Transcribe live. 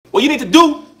What you need to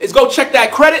do is go check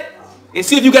that credit and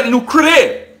see if you got a new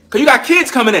crib. Because you got kids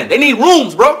coming in. They need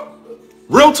rooms, bro.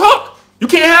 Real talk. You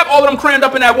can't have all of them crammed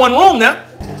up in that one room now.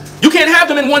 You can't have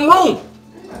them in one room.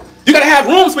 You got to have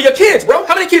rooms for your kids, bro.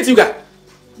 How many kids you got?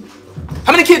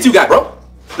 How many kids you got, bro?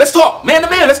 Let's talk. Man to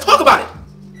man. Let's talk about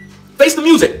it. Face the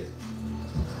music.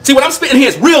 See, what I'm spitting here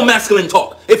is real masculine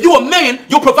talk. If you're a man,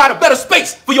 you'll provide a better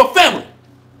space for your family.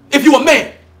 If you're a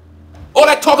man. All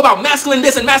that talk about masculine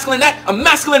this and masculine that, a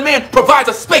masculine man provides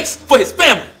a space for his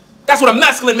family. That's what a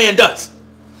masculine man does.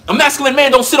 A masculine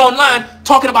man don't sit online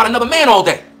talking about another man all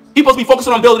day. He's supposed to be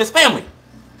focusing on building his family.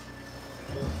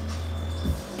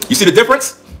 You see the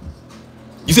difference?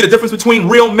 You see the difference between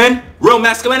real men, real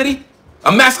masculinity?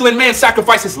 A masculine man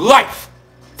sacrifices life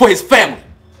for his family.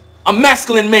 A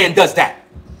masculine man does that.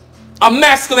 A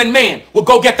masculine man will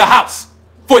go get the house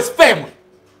for his family.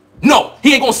 No,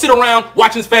 he ain't gonna sit around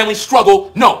watching his family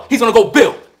struggle. No, he's gonna go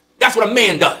build. That's what a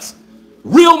man does.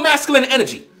 Real masculine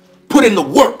energy. Put in the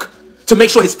work to make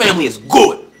sure his family is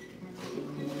good.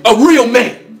 A real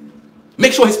man.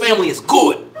 Make sure his family is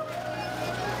good.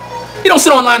 You don't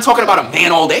sit online talking about a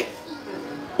man all day.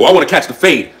 Well, I want to catch the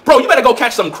fade. Bro, you better go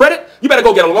catch some credit. You better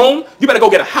go get a loan. You better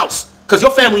go get a house. Because your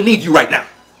family needs you right now.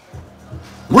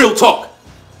 Real talk.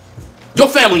 Your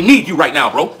family needs you right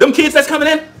now, bro. Them kids that's coming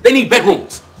in, they need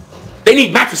bedrooms. They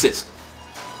need mattresses.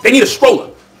 They need a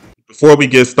stroller. Before we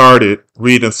get started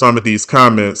reading some of these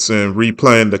comments and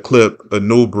replaying the clip, A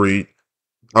New Breed,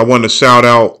 I want to shout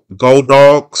out Go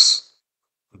Dogs.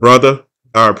 Brother,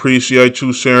 I appreciate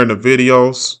you sharing the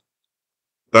videos.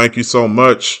 Thank you so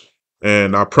much.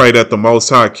 And I pray that the Most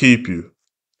High keep you.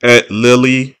 At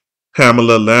Lily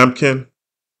Pamela Lampkin,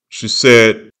 she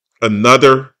said,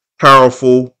 another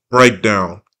powerful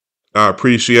breakdown. I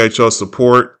appreciate your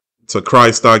support. To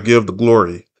Christ I give the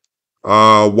glory.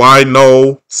 Why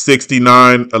No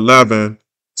 6911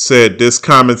 said this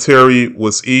commentary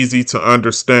was easy to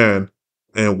understand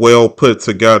and well put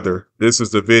together. This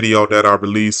is the video that I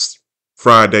released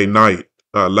Friday night,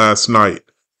 last night.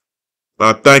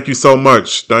 Thank you so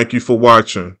much. Thank you for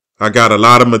watching. I got a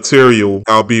lot of material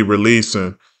I'll be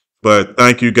releasing, but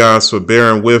thank you guys for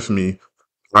bearing with me.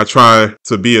 I try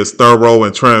to be as thorough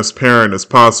and transparent as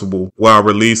possible while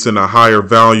releasing a higher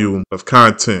volume of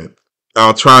content.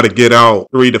 I'll try to get out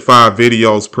 3 to 5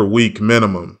 videos per week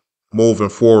minimum moving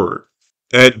forward.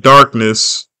 At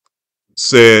Darkness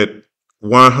said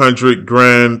 100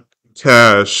 grand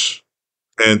cash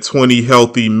and 20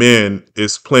 healthy men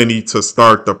is plenty to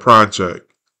start the project.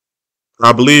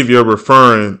 I believe you're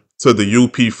referring to the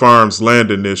UP Farms Land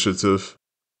Initiative.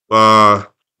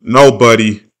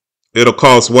 Nobody. It'll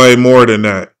cost way more than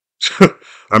that.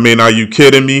 I mean, are you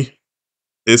kidding me?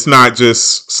 It's not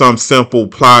just some simple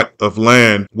plot of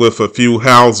land with a few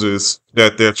houses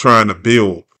that they're trying to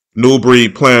build. New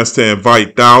Breed plans to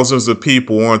invite thousands of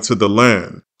people onto the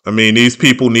land. I mean, these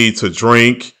people need to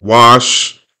drink,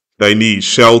 wash, they need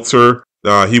shelter.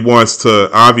 He wants to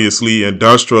obviously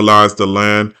industrialize the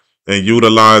land and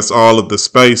utilize all of the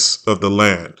space of the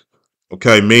land.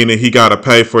 Okay, meaning he got to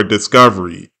pay for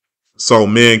discovery so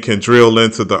men can drill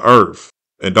into the earth.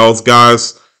 And those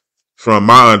guys, from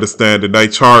my understanding, they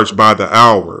charge by the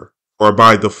hour or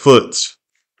by the foot.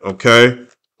 Okay?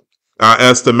 I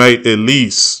estimate at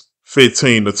least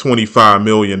 $15 to $25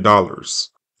 million.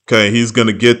 Okay, he's going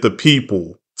to get the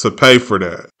people to pay for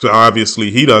that. So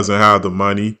obviously, he doesn't have the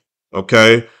money.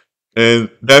 Okay? And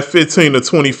that 15 to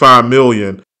 25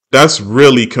 million, that's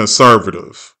really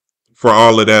conservative for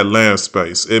all of that land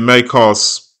space. It may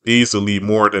cost easily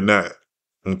more than that.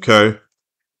 Okay.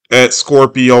 At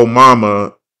Scorpio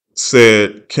Mama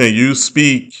said, can you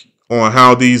speak on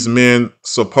how these men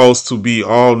supposed to be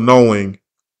all knowing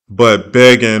but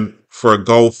begging for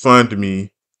GoFundMe,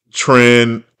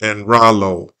 Trend, and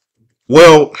Rollo?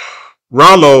 Well,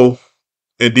 Rollo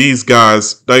and these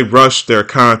guys, they rush their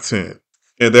content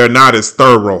and they're not as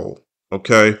thorough.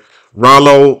 Okay.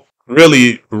 Rollo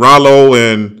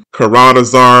and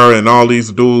Karatazar and all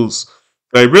these dudes,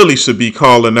 they really should be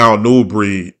calling out New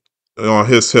Breed on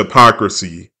his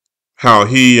hypocrisy, how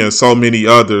he and so many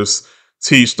others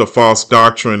teach the false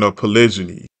doctrine of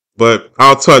polygyny. But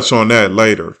I'll touch on that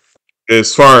later.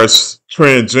 As far as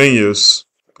Trend Genius,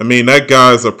 I mean, that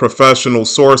guy's a professional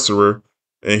sorcerer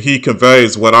and he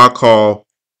conveys what I call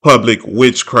public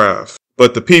witchcraft.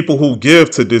 But the people who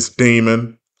give to this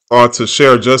demon are to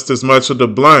share just as much of the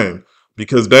blame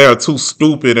because they are too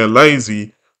stupid and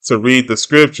lazy to read the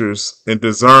scriptures and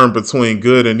discern between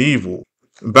good and evil.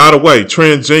 By the way,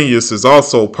 Trend Genius is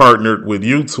also partnered with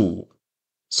YouTube.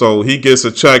 So he gets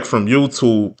a check from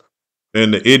YouTube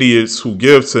and the idiots who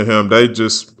give to him, they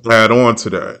just add on to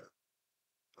that.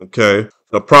 Okay.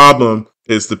 The problem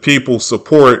is the people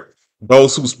support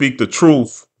those who speak the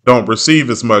truth don't receive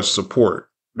as much support.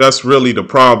 That's really the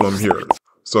problem here.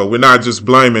 So we're not just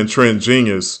blaming Trend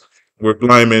Genius. We're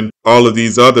blaming all of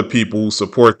these other people who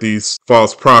support these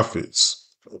false prophets.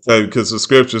 Okay, because the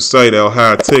scriptures say they'll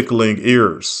have tickling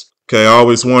ears. Okay, I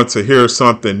always want to hear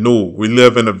something new. We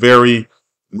live in a very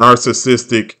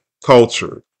narcissistic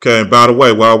culture. Okay, and by the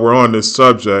way, while we're on this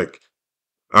subject,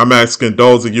 I'm asking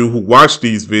those of you who watch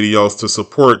these videos to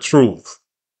support truth.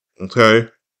 Okay?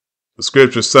 The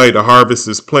scriptures say the harvest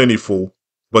is plentiful,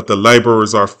 but the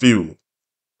laborers are few.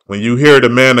 When you hear the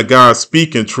man of God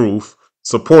speaking truth,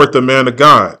 support the man of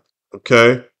God.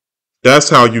 Okay? That's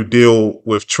how you deal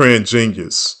with Trend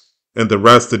Genius and the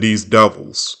rest of these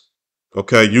devils.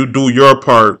 Okay? You do your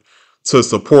part to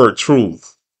support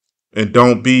truth and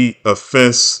don't be a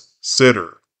fence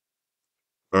sitter.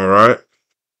 All right?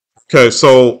 Okay,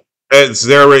 so Ed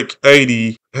Zarek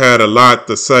 80 had a lot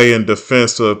to say in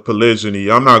defense of polygyny.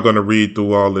 I'm not going to read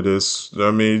through all of this. I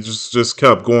mean, just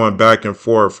kept going back and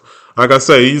forth. Like I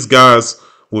say, these guys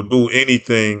will do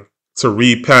anything to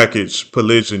repackage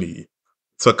polygyny,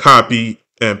 to copy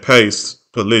and paste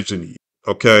polygyny.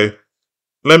 Okay,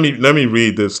 let me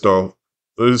read this though.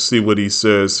 Let's see what he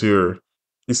says here.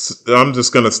 I'm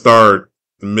just going to start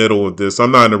the middle of this.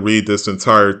 I'm not going to read this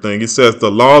entire thing. He says, the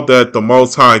law that the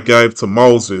Most High gave to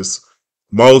Moses,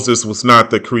 Moses was not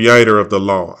the creator of the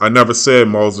law. I never said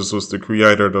Moses was the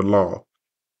creator of the law.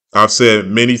 I've said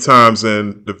many times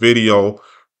in the video,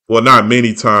 well, not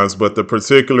many times, but the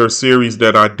particular series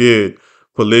that I did,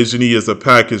 Polygyny is a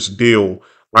Package Deal,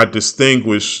 I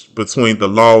distinguish between the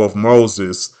law of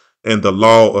Moses and the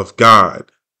law of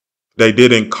God. They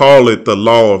didn't call it the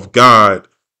law of God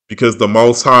because the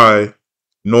Most High,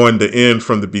 knowing the end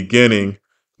from the beginning,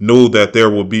 knew that there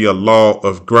will be a law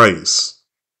of grace.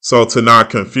 So to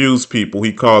not confuse people,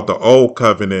 he called the Old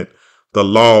Covenant the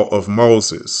law of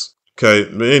Moses. Okay,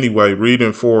 anyway,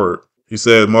 reading forward, he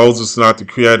said Moses is not the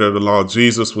creator of the law.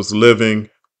 Jesus was living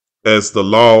as the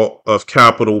law of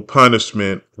capital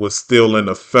punishment was still in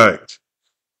effect.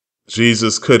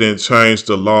 Jesus couldn't change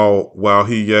the law while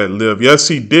he yet lived. Yes,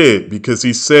 he did, because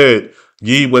he said,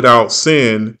 ye without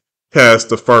sin cast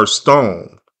the first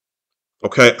stone.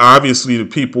 Okay, obviously the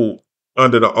people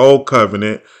under the old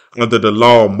covenant, under the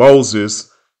law of Moses,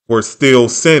 were still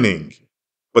sinning,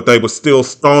 but they were still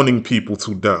stoning people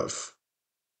to death.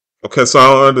 Okay, so I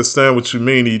don't understand what you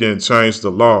mean he didn't change the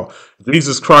law.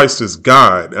 Jesus Christ is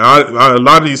God. And a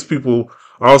lot of these people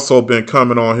also been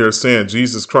coming on here saying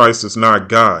Jesus Christ is not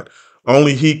God.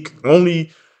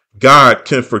 Only God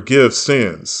can forgive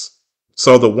sins.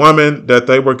 So the woman that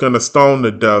they were going to stone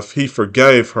to death, he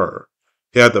forgave her.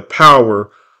 He had the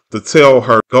power to tell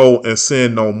her, go and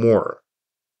sin no more.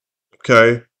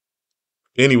 Okay?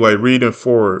 Anyway, reading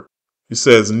forward, he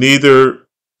says, neither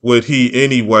would he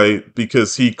anyway,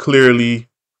 because he clearly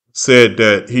said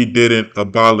that he didn't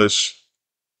abolish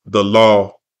the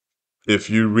law. If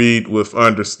you read with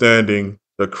understanding,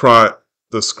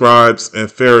 the scribes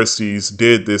and Pharisees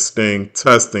did this thing,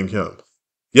 testing him.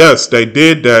 Yes, they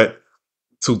did that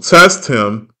to test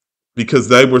him because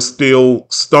they were still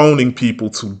stoning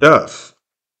people to death.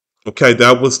 Okay,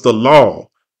 that was the law.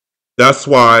 That's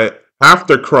why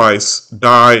after Christ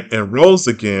died and rose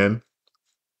again,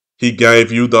 he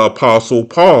gave you the Apostle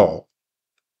Paul,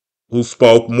 who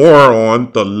spoke more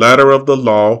on the letter of the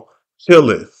law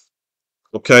killeth.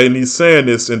 Okay, and he's saying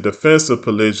this in defense of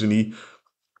polygyny.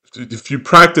 If you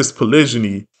practice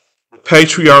polygyny, the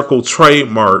patriarchal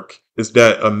trademark is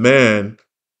that a man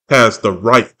has the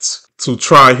right to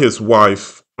try his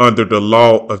wife under the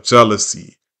law of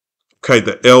jealousy. Okay,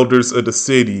 the elders of the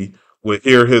city would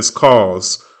hear his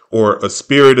cause, or a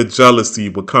spirit of jealousy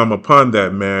would come upon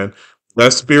that man.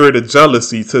 That spirit of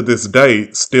jealousy to this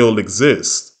day still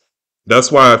exists. That's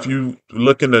why if you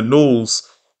look in the news,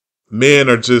 men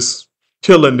are just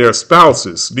killing their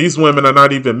spouses. These women are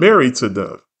not even married to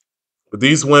them. But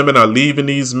these women are leaving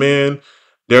these men.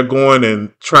 They're going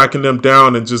and tracking them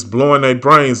down and just blowing their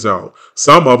brains out.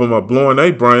 Some of them are blowing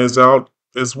their brains out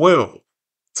as well.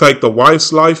 Take the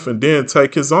wife's life and then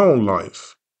take his own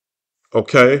life.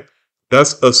 Okay?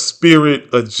 That's a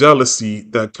spirit of jealousy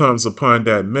that comes upon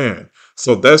that man.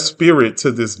 So that spirit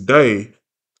to this day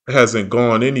hasn't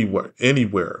gone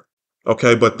anywhere.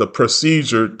 Okay, but the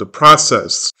procedure, the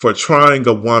process for trying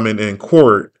a woman in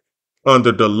court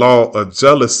under the law of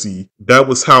jealousy, that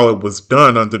was how it was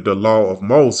done under the law of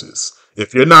Moses.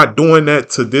 If you're not doing that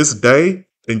to this day,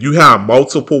 and you have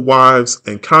multiple wives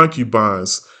and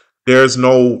concubines, there's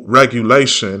no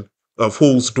regulation of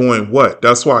who's doing what.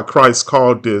 That's why Christ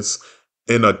called this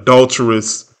an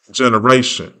adulterous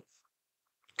generation.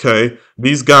 Okay.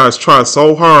 These guys try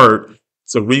so hard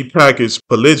to repackage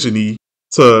polygyny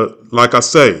to, like I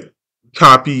say,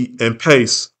 copy and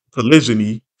paste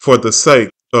polygyny for the sake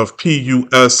of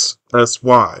PUSSY.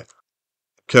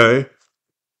 Okay.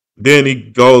 Then he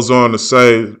goes on to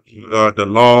say the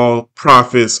law,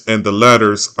 prophets, and the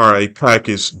letters are a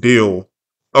package deal.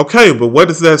 Okay, but what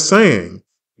is that saying?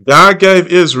 God gave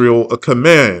Israel a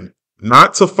command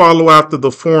not to follow after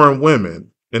the foreign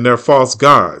women and their false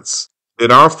gods.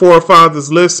 Did our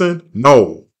forefathers listen?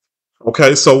 No.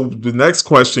 Okay, so the next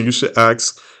question you should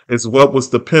ask is what was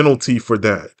the penalty for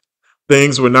that?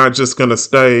 Things were not just going to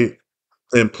stay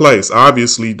in place.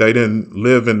 Obviously, they didn't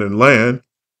live in the land.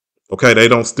 Okay, they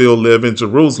don't still live in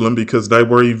Jerusalem because they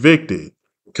were evicted.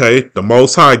 Okay, the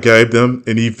Most High gave them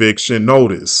an eviction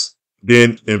notice.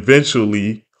 Then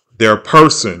eventually their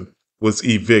person was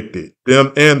evicted,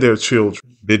 them and their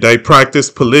children. Did they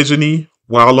practice polygyny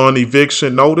while on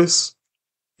eviction notice?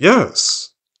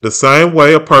 Yes. The same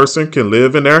way a person can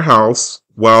live in their house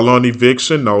while on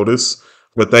eviction notice,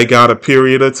 but they got a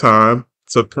period of time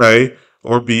to pay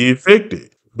or be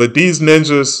evicted. But these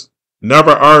ninjas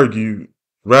never argued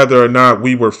whether or not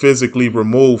we were physically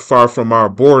removed far from our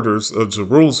borders of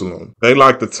Jerusalem. They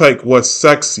like to take what's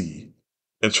sexy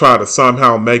and try to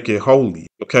somehow make it holy.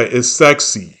 Okay, it's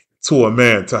sexy to a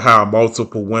man to have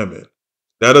multiple women.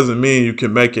 That doesn't mean you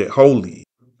can make it holy.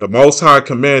 The Most High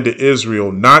commanded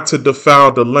Israel not to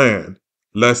defile the land,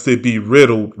 lest it be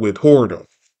riddled with whoredom,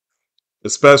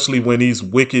 especially when these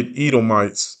wicked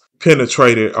Edomites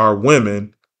penetrated our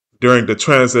women during the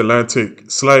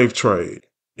transatlantic slave trade.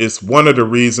 It's one of the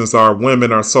reasons our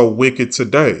women are so wicked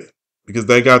today, because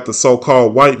they got the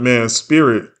so-called white man's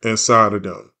spirit inside of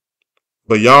them.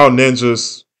 But y'all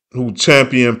ninjas who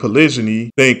champion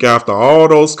polygyny think after all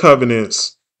those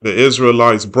covenants the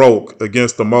Israelites broke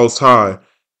against the Most High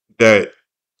that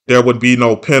there would be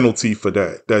no penalty for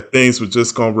that things were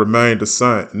just going to remain the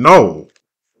same. No,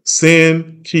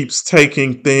 sin keeps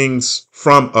taking things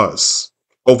from us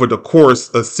over the course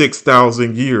of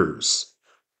 6,000 years.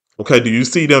 Okay, do you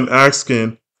see them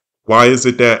asking, why is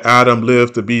it that Adam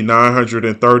lived to be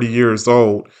 930 years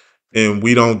old and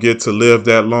we don't get to live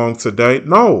that long today?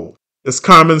 No, it's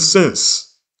common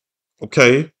sense.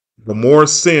 Okay, the more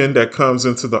sin that comes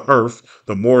into the earth,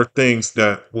 the more things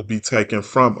that will be taken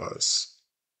from us.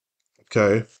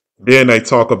 Okay. Then they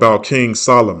talk about King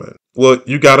Solomon. Well,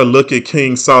 you got to look at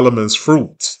King Solomon's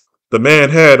fruit. The man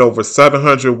had over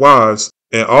 700 wives,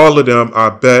 and all of them,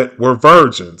 I bet, were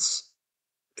virgins.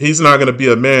 He's not going to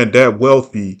be a man that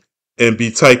wealthy and be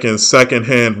taking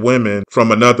secondhand women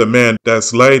from another man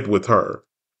that's laid with her.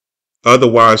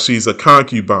 Otherwise, she's a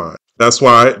concubine. That's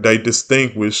why they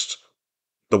distinguished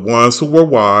the ones who were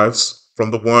wives from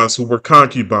the ones who were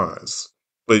concubines.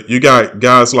 But you got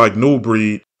guys like New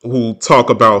Breed who talk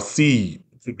about seed,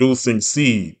 producing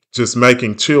seed, just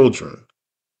making children.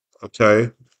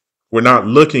 Okay? We're not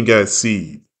looking at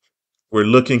seed. We're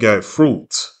looking at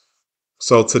fruit.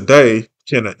 So today,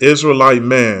 can an Israelite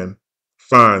man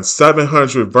find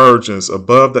 700 virgins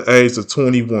above the age of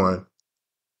 21,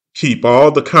 keep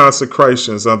all the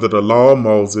consecrations under the law of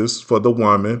Moses for the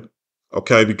woman,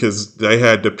 okay, because they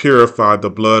had to purify the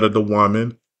blood of the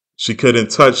woman. She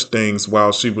couldn't touch things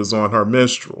while she was on her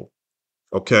menstrual.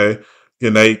 Okay.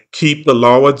 And they keep the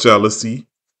law of jealousy,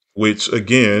 which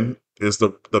again is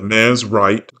the man's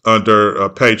right under a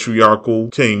patriarchal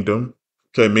kingdom.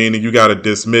 Okay. Meaning you got to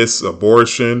dismiss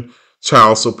abortion,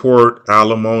 child support,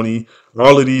 alimony.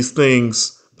 All of these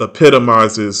things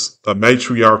epitomizes a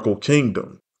matriarchal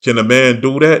kingdom. Can a man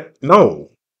do that?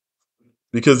 No.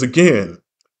 Because again,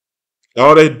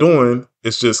 all they're doing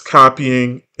is just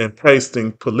copying and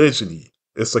pasting polygyny.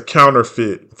 It's a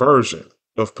counterfeit version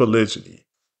of polygyny.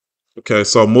 Okay,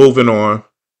 so moving on.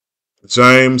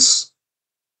 James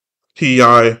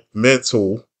P.I.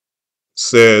 Mental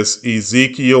says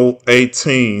Ezekiel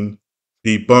 18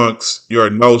 debunks your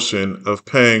notion of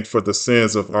paying for the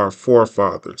sins of our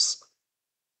forefathers.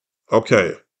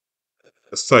 Okay,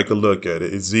 let's take a look at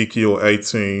it. Ezekiel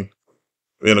 18.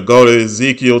 We're going to go to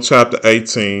Ezekiel chapter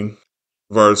 18,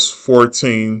 verse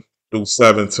 14 through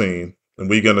 17. And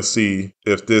we're going to see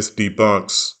if this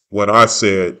debunks what I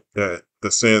said, that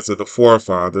the sins of the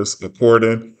forefathers,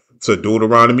 according to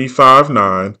Deuteronomy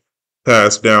 5:9,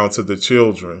 passed down to the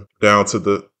children, down to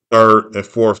the third and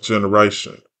fourth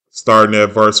generation. Starting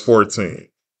at verse 14.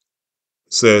 It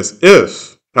says,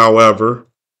 if, however,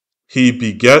 he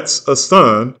begets a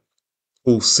son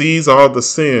who sees all the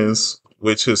sins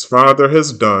which his father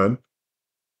has done,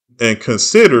 and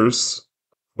considers,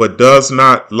 but does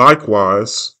not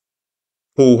likewise,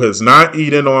 who has not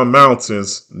eaten on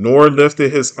mountains, nor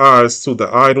lifted his eyes to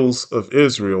the idols of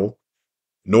Israel,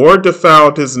 nor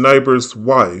defiled his neighbor's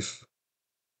wife,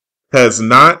 has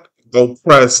not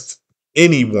oppressed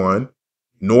anyone,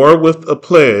 nor with a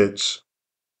pledge,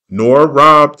 nor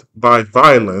robbed by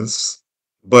violence,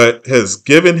 but has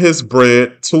given his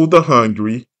bread to the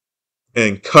hungry,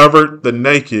 and covered the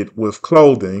naked with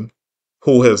clothing,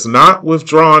 who has not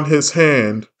withdrawn his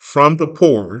hand from the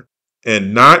poor,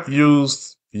 and not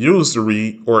used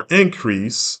usury or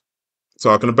increase,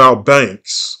 talking about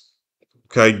banks.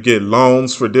 Okay, you get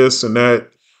loans for this and that.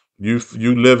 You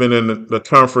living in the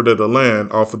comfort of the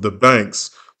land off of the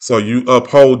banks, so you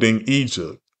upholding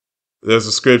Egypt. There's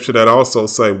a scripture that also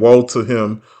say, "Woe to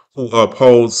him who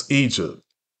upholds Egypt."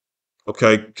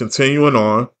 Okay, continuing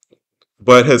on,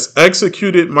 but has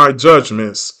executed my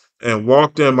judgments and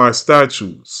walked in my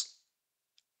statutes.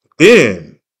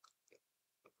 Then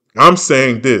I'm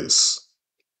saying this: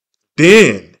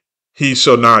 then he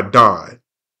shall not die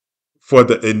for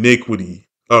the iniquity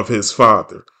of his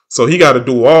father. So he got to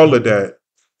do all of that,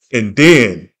 and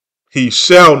then he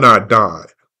shall not die.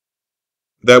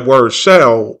 That word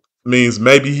shall means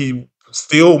maybe he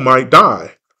still might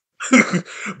die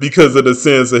because of the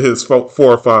sins of his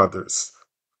forefathers.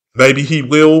 Maybe he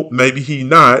will, maybe he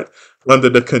not, under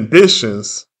the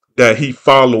conditions that he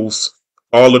follows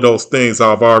all of those things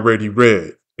I've already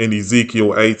read in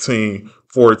Ezekiel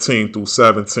 18:14 through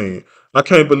 17. I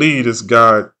can't believe this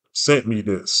guy sent me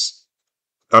this.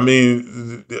 I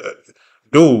mean,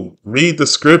 dude, read the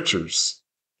scriptures.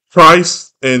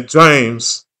 Christ and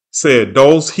James said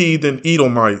those heathen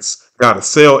Edomites got to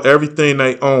sell everything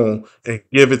they own and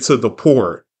give it to the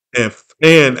poor.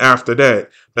 And after that,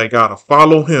 they got to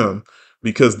follow him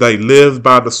because they live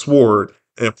by the sword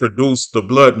and produce the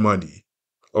blood money.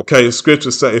 Okay, the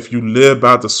scriptures say if you live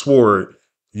by the sword,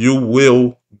 you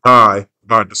will die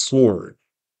by the sword.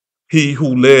 He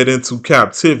who led into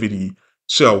captivity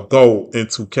shall go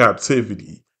into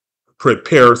captivity.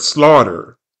 Prepare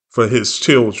slaughter for his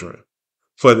children,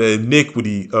 for the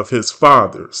iniquity of his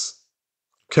fathers.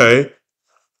 Okay?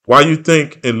 Why you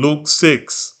think in Luke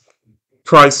 6,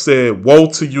 Christ said, "Woe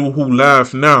to you who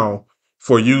laugh now,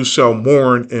 for you shall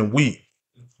mourn and weep."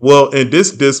 Well, in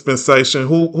this dispensation,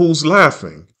 who's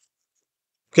laughing?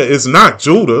 Okay, it's not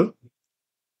Judah,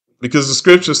 because the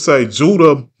scriptures say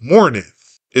Judah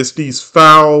mourneth. It's these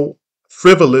foul,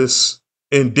 frivolous,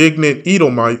 indignant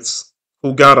Edomites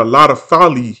who got a lot of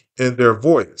folly in their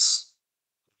voice.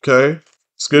 Okay?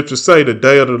 Scriptures say the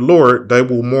day of the Lord, they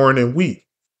will mourn and weep.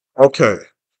 Okay.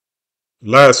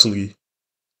 Lastly,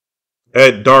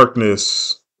 At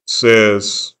Darkness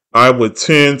says, I would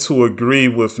tend to agree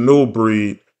with New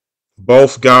Breed.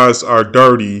 Both guys are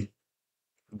dirty,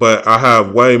 but I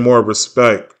have way more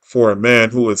respect for a man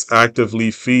who is actively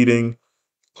feeding,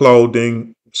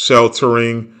 clothing,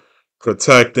 sheltering,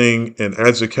 protecting, and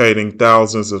educating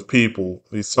thousands of people.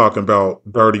 He's talking about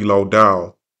Dirty Low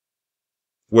Dow.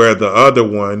 Where the other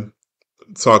one,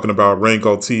 talking about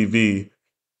Ringo TV,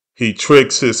 he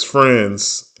tricks his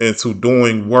friends into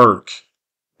doing work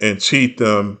and cheat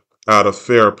them out of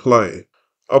fair play.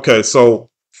 Okay,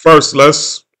 so first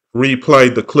let's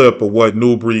replay the clip of what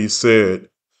New Breed said,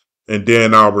 and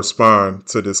then I'll respond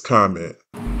to this comment.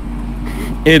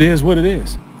 It is what it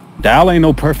is. Dow ain't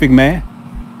no perfect man.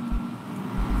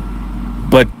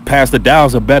 But Pastor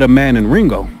Dow's a better man than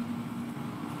Ringo.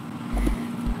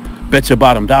 Bet your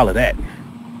bottom dollar that.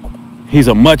 He's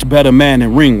a much better man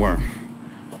than Ringworm,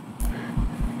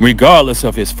 regardless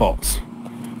of his faults.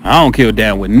 I don't care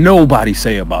damn what nobody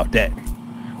say about that.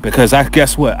 Because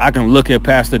guess what? I can look at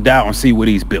Pastor Dow and see what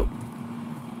he's built.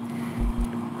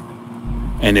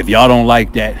 And if y'all don't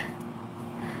like that,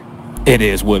 it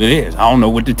is what it is. I don't know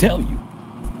what to tell you.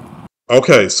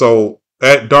 Okay, so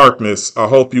At Darkness, I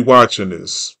hope you watching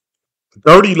this.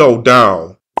 Dirty Low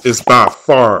Dow is by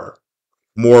far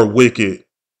more wicked,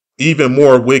 even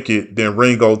more wicked than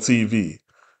Ringo TV.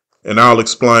 And I'll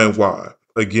explain why.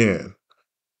 Again,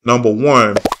 number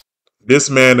one,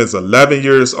 this man is 11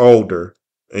 years older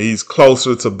and he's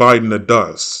closer to biting the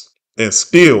dust. And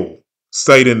still,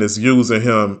 Satan is using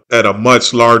him at a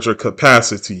much larger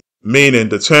capacity, meaning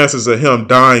the chances of him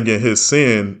dying in his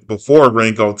sin before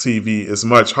Ringo TV is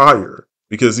much higher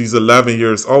because he's 11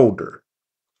 years older.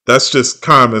 That's just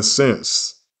common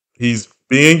sense. He's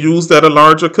being used at a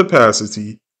larger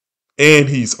capacity, and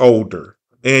he's older,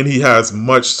 and he has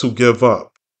much to give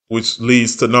up, which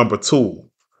leads to number two.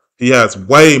 He has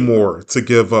way more to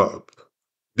give up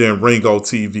than Ringo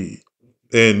TV.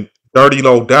 And Dirty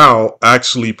Low Dow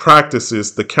actually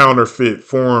practices the counterfeit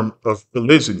form of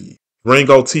polygyny.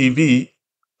 Ringo TV,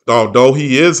 although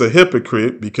he is a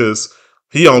hypocrite because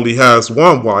He only has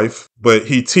one wife, but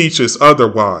he teaches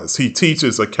otherwise. He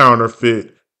teaches a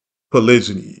counterfeit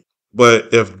polygyny.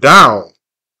 But if thou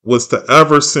was to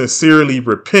ever sincerely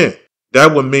repent,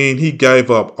 that would mean he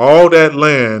gave up all that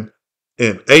land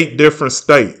in 8 different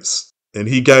states. And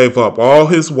he gave up all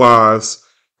his wives,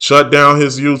 shut down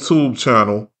his YouTube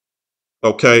channel.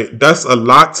 Okay, that's a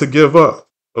lot to give up.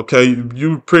 Okay,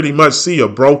 you pretty much see a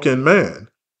broken man.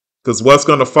 Because what's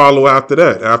going to follow after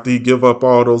that? After he give up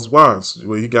all those wives?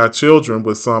 Well, he got children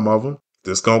with some of them.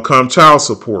 There's going to come child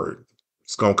support.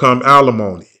 It's going to come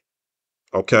alimony.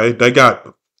 Okay, they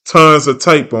got tons of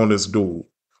tape on this dude.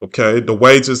 Okay, the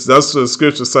wages, that's what the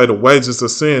scriptures say, the wages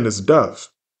of sin is death.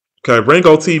 Okay,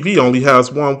 Ringo TV only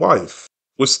has one wife,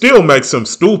 which still makes him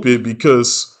stupid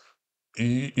because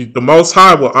the Most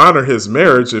High will honor his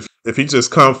marriage if he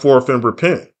just come forth and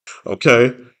repent.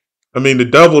 Okay, I mean, the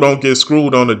devil don't get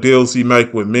screwed on the deals he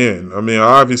make with men. I mean,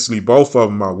 obviously both of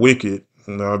them are wicked.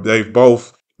 You know, they've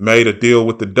both made a deal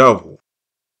with the devil.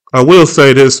 I will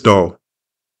say this though.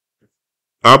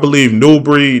 I believe New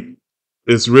Breed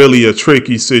is really a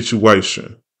tricky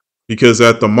situation because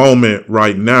at the moment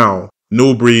right now,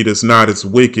 New Breed is not as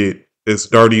wicked as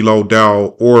Dirty Low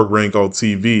Dow or Ringo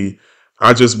TV.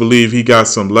 I just believe he got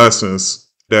some lessons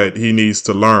that he needs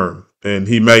to learn, and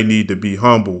he may need to be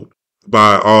humbled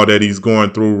by all that he's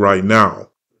going through right now.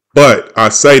 But I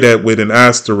say that with an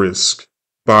asterisk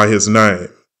by his name,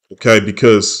 okay?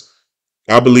 Because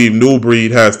I believe New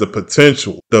Breed has the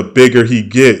potential, the bigger he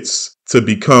gets, to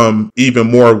become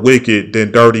even more wicked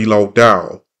than Dirty Low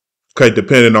Dow, okay?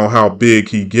 Depending on how big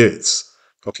he gets,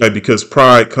 okay? Because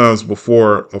pride comes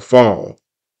before a fall.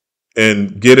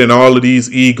 And getting all of these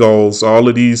egos, all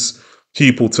of these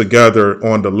people together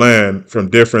on the land from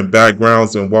different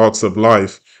backgrounds and walks of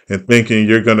life and thinking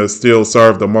you're going to still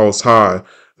serve the Most High,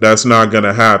 that's not going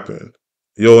to happen.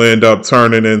 You'll end up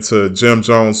turning into Jim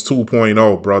Jones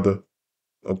 2.0, brother.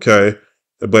 Okay?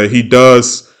 But he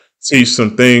does teach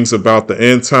some things about the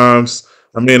end times.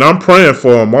 I mean, I'm praying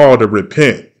for them all to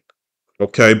repent.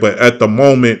 Okay? But at the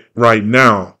moment right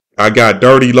now, I got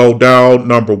Dirty Low Dow,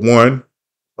 number 1.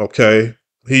 Okay,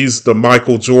 he's the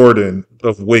Michael Jordan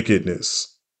of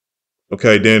wickedness.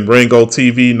 Okay, then Ringo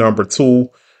TV number 2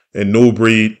 and New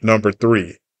Breed number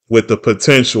 3 with the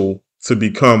potential to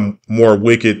become more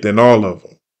wicked than all of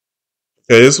them.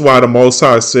 Okay, this is why the Most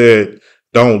High said,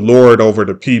 don't lord over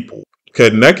the people. Okay,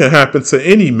 and that can happen to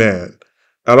any man.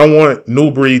 I don't want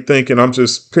New Breed thinking I'm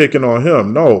just picking on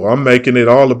him. No, I'm making it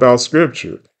all about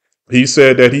scripture. He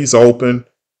said that he's open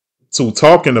to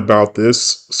talking about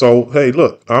this. So, hey,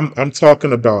 look, I'm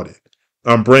talking about it.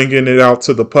 I'm bringing it out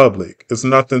to the public. It's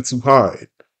nothing to hide.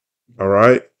 All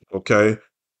right? Okay?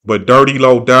 But Dirty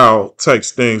Low Dow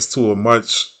takes things to a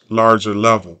much larger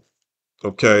level.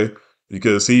 Okay?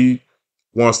 Because he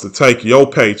wants to take your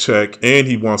paycheck and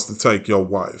he wants to take your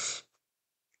wife.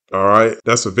 All right?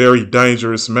 That's a very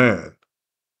dangerous man.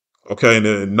 Okay?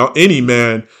 And any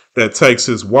man that takes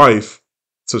his wife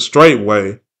to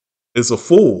straightway is a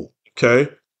fool.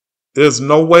 Okay? There's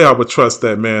no way I would trust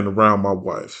that man around my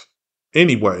wife.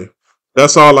 Anyway,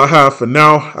 that's all I have for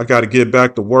now. I got to get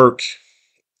back to work.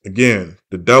 Again,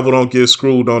 the devil don't get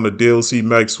screwed on the deals he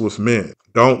makes with men.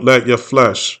 Don't let your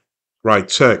flesh write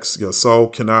checks your soul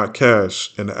cannot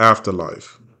cash in the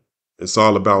afterlife. It's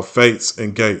all about fates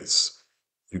and gates.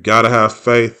 You got to have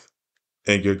faith,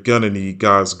 and you're going to need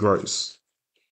God's grace.